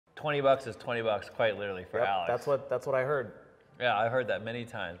20 bucks is 20 bucks, quite literally, for Alex. That's what I heard. Yeah, I heard that many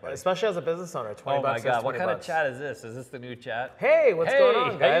times. Buddy. Especially as a business owner, 20 bucks is 20 bucks. Oh my God, what kind of chat is this? Is this the new chat? Hey, what's going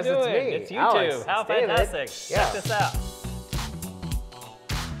on, guys? How you doing? It's me, It's YouTube. Alex. How fantastic. Check this out.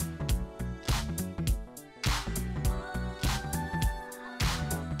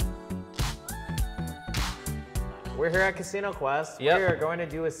 We're here at Casino Quest. Yep. We are going to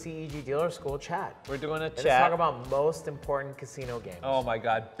do a CEG Dealer School chat. We're doing a chat. Let's talk about most important casino games. Oh my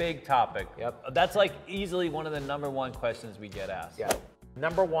God, big topic. Yep. That's like easily one of the #1 questions we get asked. Yeah.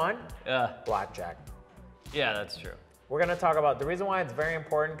 Number one, Blackjack. Yeah, that's true. We're going to talk about the reason why it's very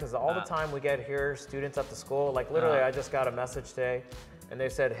important, because all the time we get here students at the school, like literally I just got a message today and they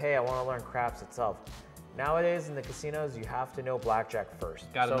said, hey, I want to learn craps itself. Nowadays in the casinos, you have to know Blackjack first.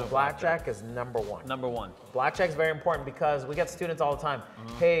 So Blackjack is number one. Number one. Blackjack is very important because we get students all the time.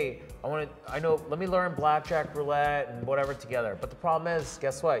 Hey, let me learn Blackjack, Roulette, and whatever together. But the problem is,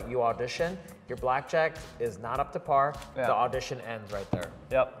 guess what? You audition, your Blackjack is not up to par. Yeah. The audition ends right there.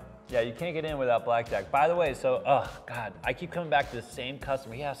 Yep. Yeah, you can't get in without Blackjack. By the way, so, oh God, I keep coming back to the same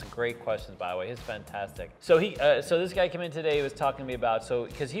customer. He asked some great questions, by the way. He's fantastic. So so this guy came in today, he was talking to me about,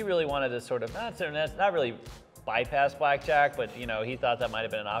 because he really wanted to sort of, not really bypass Blackjack, but you know, he thought that might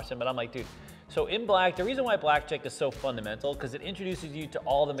have been an option. But I'm like, dude, so in the reason why Blackjack is so fundamental, because it introduces you to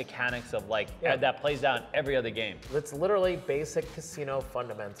all the mechanics of that plays out in every other game. It's literally basic casino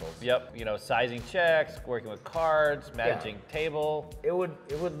fundamentals. Yep, you know, sizing checks, working with cards, managing table. It would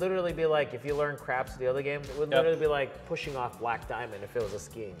literally be like, if you learn craps the other games, it would literally be like pushing off Black Diamond if it was a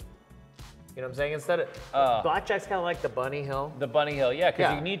scheme. You know what I'm saying? Instead of Blackjack's kind of like the bunny hill. The bunny hill, yeah,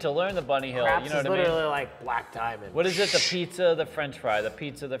 because you need to learn the bunny hill. Craps you know what is I mean? literally like Black Diamond. What is it? The pizza, the French fry. The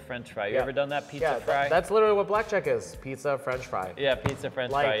pizza, the French fry. You ever done that pizza fry? That's literally what Blackjack is. Pizza, French fry. Yeah, pizza,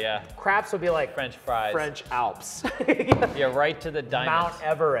 French fry. Yeah. Craps would be like French fries. French Alps. Yeah, right to the diamonds. Mount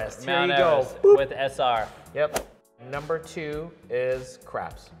Everest. Mount Here you Everest go. with SR. Yep. Number two is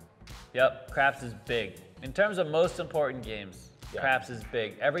craps. Yep. Craps is big in terms of most important games. Craps is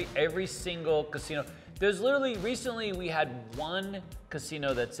big. Every single casino. There's literally, recently we had one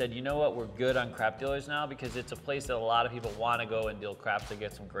casino that said, you know what, we're good on crap dealers now, because it's a place that a lot of people want to go and deal craps to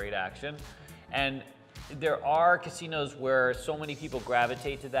get some great action. And there are casinos where so many people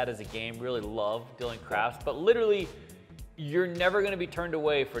gravitate to that as a game, really love dealing craps, but literally you're never going to be turned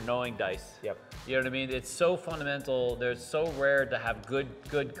away for knowing dice. Yep. You know what I mean? It's so fundamental. They're so rare to have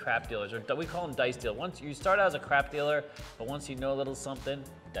good crap dealers. Or we call them dice dealers. Once you start out as a crap dealer, but once you know a little something,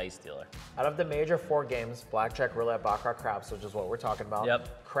 dice dealer. Out of the major 4 games, Blackjack, Roulette, Baccarat, Craps, which is what we're talking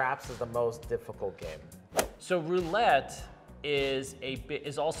about, Craps is the most difficult game. So Roulette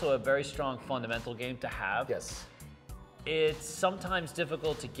is also a very strong fundamental game to have. Yes. It's sometimes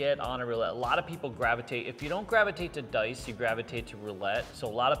difficult to get on a roulette. A lot of people gravitate, if you don't gravitate to dice, you gravitate to roulette. So a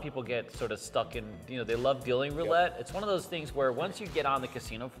lot of people get sort of stuck in, you know, they love dealing roulette. It's one of those things where once you get on the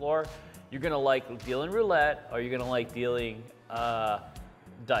casino floor, you're gonna like dealing roulette or you're gonna like dealing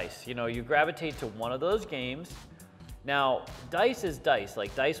dice. You know, you gravitate to one of those games. Now, dice is dice.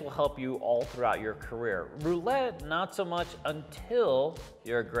 Like, dice will help you all throughout your career. Roulette, not so much until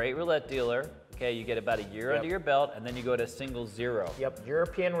you're a great roulette dealer. Okay, you get about a year under your belt, and then you go to single zero. Yep,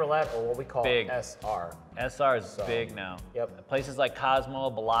 European roulette, or what we call SR. SR is big now. Yep. Places like Cosmo,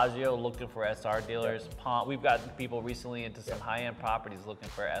 Bellagio looking for SR dealers. We've got people recently into some high-end properties looking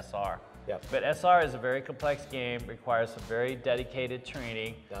for SR. Yep. But SR is a very complex game, requires some very dedicated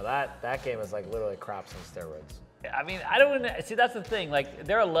training. Now that game is like literally craps on steroids. I mean, I don't see, that's the thing, like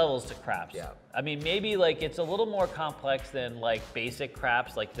there are levels to craps. Yeah. I mean, maybe like it's a little more complex than like basic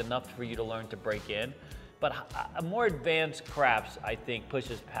craps, like enough for you to learn to break in. But a more advanced craps, I think,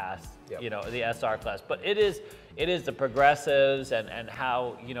 pushes past, you know, the SR class. But it is the progressives and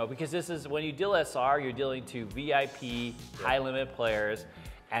how, you know, because this is, when you deal SR, you're dealing to VIP, high limit players.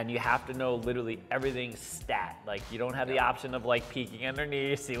 And you have to know literally everything stat. Like, you don't have the option of like peeking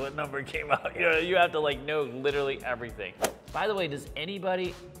underneath, see what number came out. You know, you have to like know literally everything. By the way, does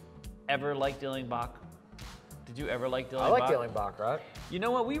anybody ever like dealing Baccarat? Did you ever like dealing Baccarat? I like dealing Baccarat. You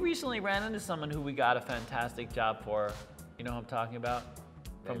know what? We recently ran into someone who we got a fantastic job for. You know who I'm talking about?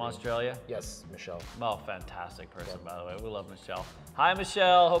 From Australia? Yes, Michelle. Oh, fantastic person, by the way. We love Michelle. Hi,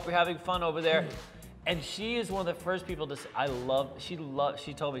 Michelle. Hope you're having fun over there. And she is one of the first people to say,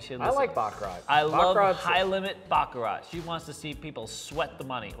 she told me she I like Baccarat. I love high limit Baccarat. She wants to see people sweat the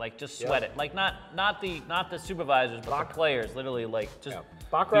money, like just sweat it. Like not the supervisors, but the players, literally like just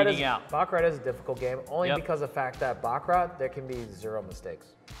beating out. Baccarat is a difficult game, only because of the fact that Baccarat, there can be 0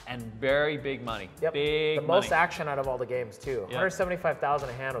 mistakes. And very big money. Yep. Big the most action out of all the games too. 175,000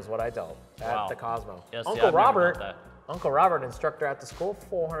 a hand was what I dealt at the Cosmo. Yes, Uncle Uncle Robert, instructor at the school,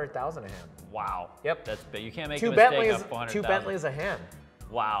 400,000 a hand. Wow. Yep. That's big. You can't make a mistake on 400,000. 2 Bentleys a hand.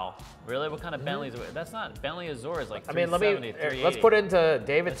 Wow. Really? What kind of Bentleys? That's not, Bentley Azure is like 370, I mean, let's put it into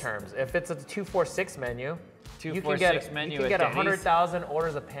David terms. If it's a 246 menu, you can get 100,000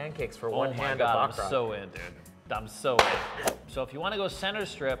 orders of pancakes for one hand of Baccarat. I'm so in, dude. I'm so in. So if you want to go center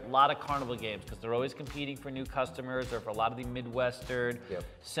strip, a lot of carnival games because they're always competing for new customers or for a lot of the Midwestern,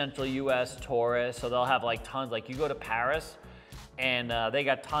 Central U.S. tourists. So they'll have like tons. Like you go to Paris, and they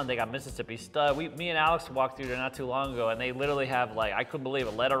got tons. They got Mississippi Stud. Me and Alex walked through there not too long ago, and they literally have like, I couldn't believe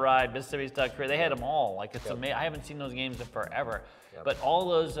it, Let It Ride, Mississippi Stud. They had them all. Like it's amazing. I haven't seen those games in forever. But all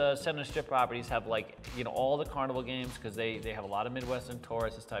those center strip properties have like, you know, all the carnival games because they have a lot of Midwestern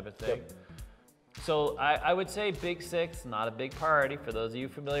tourists, this type of thing. So I would say Big Six, not a big priority. For those of you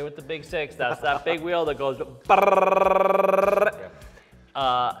familiar with the Big Six, that's that big wheel that goes.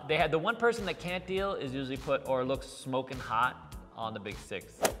 They had the one person that can't deal is usually put or looks smoking hot on the Big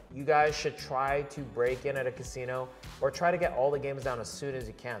Six. You guys should try to break in at a casino or try to get all the games down as soon as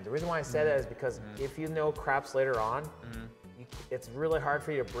you can. The reason why I say that is because if you know craps later on, it's really hard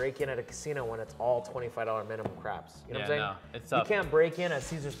for you to break in at a casino when it's all $25 minimum craps. You know what I'm saying? No, it's tough. You can't break in at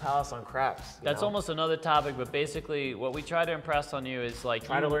Caesar's Palace on craps. That's almost another topic, but basically what we try to impress on you is like...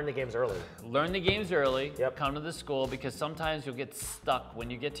 Try to learn the games early. Learn the games early, come to the school, because sometimes you'll get stuck. When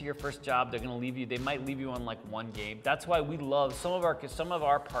you get to your first job, they're gonna leave you, they might leave you on like one game. That's why we love, some of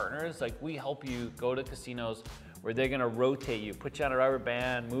our partners, like we help you go to casinos where they're gonna rotate you, put you on a rubber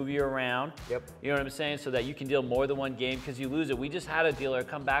band, move you around. You know what I'm saying? So that you can deal more than one game because you lose it. We just had a dealer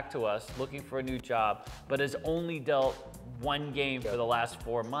come back to us looking for a new job, but has only dealt one game for the last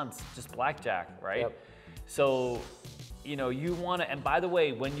 4 months, just blackjack, right? So, you know, you wanna, and by the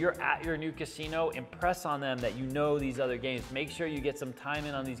way, when you're at your new casino, impress on them that you know these other games. Make sure you get some time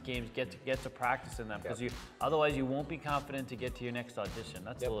in on these games, get to practice in them, because otherwise you won't be confident to get to your next audition.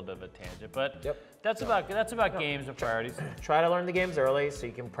 That's a little bit of a tangent, but that's about games and priorities. Try to learn the games early so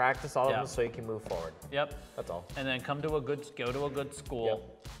you can practice all of them so you can move forward. That's all. And then go to a good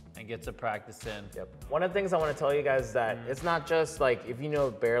school and get some practice in. One of the things I want to tell you guys is that it's not just like if you know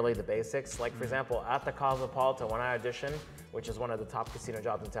barely the basics. Like for example, at the Cosmopolitan when I auditioned, which is one of the top casino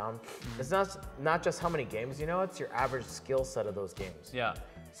jobs in town, it's not just how many games you know, it's your average skill set of those games.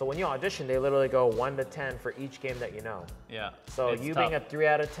 So when you audition, they literally go 1 to 10 for each game that you know. So it's you being a 3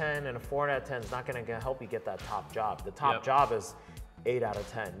 out of 10 and a 4 out of 10 is not going to help you get that top job. The top job is 8 out of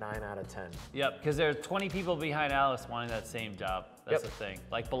 10, 9 out of 10. Because there's 20 people behind Alice wanting that same job. That's the thing.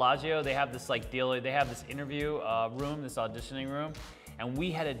 Like Bellagio, they have this like dealer, they have this interview room, this auditioning room, and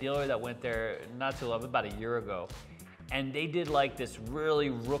we had a dealer that went there not too long, about a year ago, and they did like this really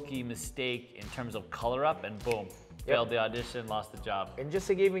rookie mistake in terms of color up, and boom, failed the audition, lost the job. And just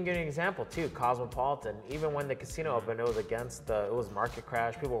to give you an example too, Cosmopolitan, even when the casino opened, it was it was market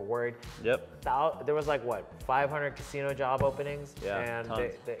crash, people were worried. There was like what, 500 casino job openings? And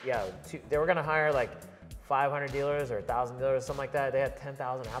they were gonna hire like 500 dealers or 1,000 dealers, something like that. They had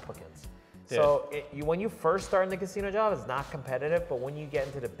 10,000 applicants. So when you first start in the casino job, it's not competitive, but when you get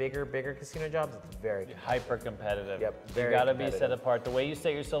into the bigger casino jobs, it's very competitive. Hyper competitive. You gotta be set apart. The way you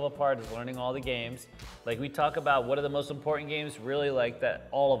set yourself apart is learning all the games. Like we talk about what are the most important games, really like that,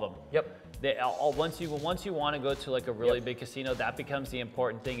 all of them. They once you want to go to like a really big casino, that becomes the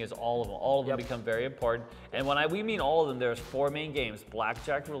important thing, is all of them. All of them become very important. And when we mean all of them, there's 4 main games: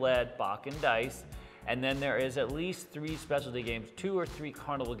 Blackjack, Roulette, Baccarat, and Dice. And then there is at least 3 specialty games, 2 or 3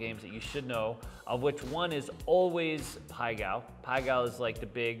 carnival games that you should know, of which one is always Pai Gow. Pai Gow is like the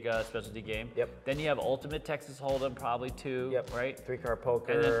big specialty game. Then you have Ultimate Texas Hold'em, probably 2, right? 3-card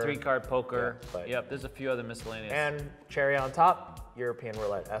poker. And then 3-card poker. There's a few other miscellaneous. And cherry on top, European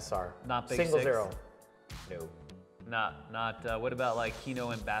Roulette, SR. Not Big Single Six. zero. No. Not, what about like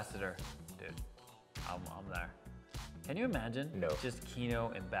Keno Ambassador? Dude, I'm there. Can you imagine? No. Just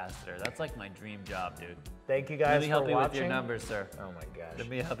Keno Ambassador. That's like my dream job, dude. Thank you guys for watching. Let me help you with your numbers, sir. Oh my gosh. Let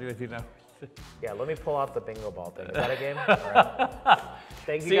me help you with your numbers. Let me pull out the bingo ball thing. Is that a game? All right.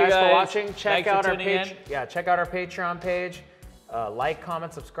 Thank you guys for watching. Check out our page. Check out our Patreon page. Like,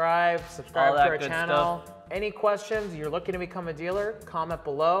 comment, subscribe to our channel. Stuff. Any questions? You're looking to become a dealer? Comment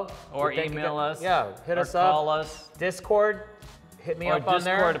below. Or email us. Hit us up. Call us. Discord. Hit me up on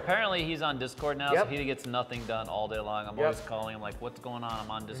there. Discord. Apparently he's on Discord now, so he gets nothing done all day long. I'm always calling him like, what's going on? I'm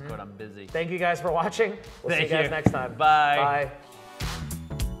on Discord, I'm busy. Thank you guys for watching. We'll see you guys next time. Bye. Bye.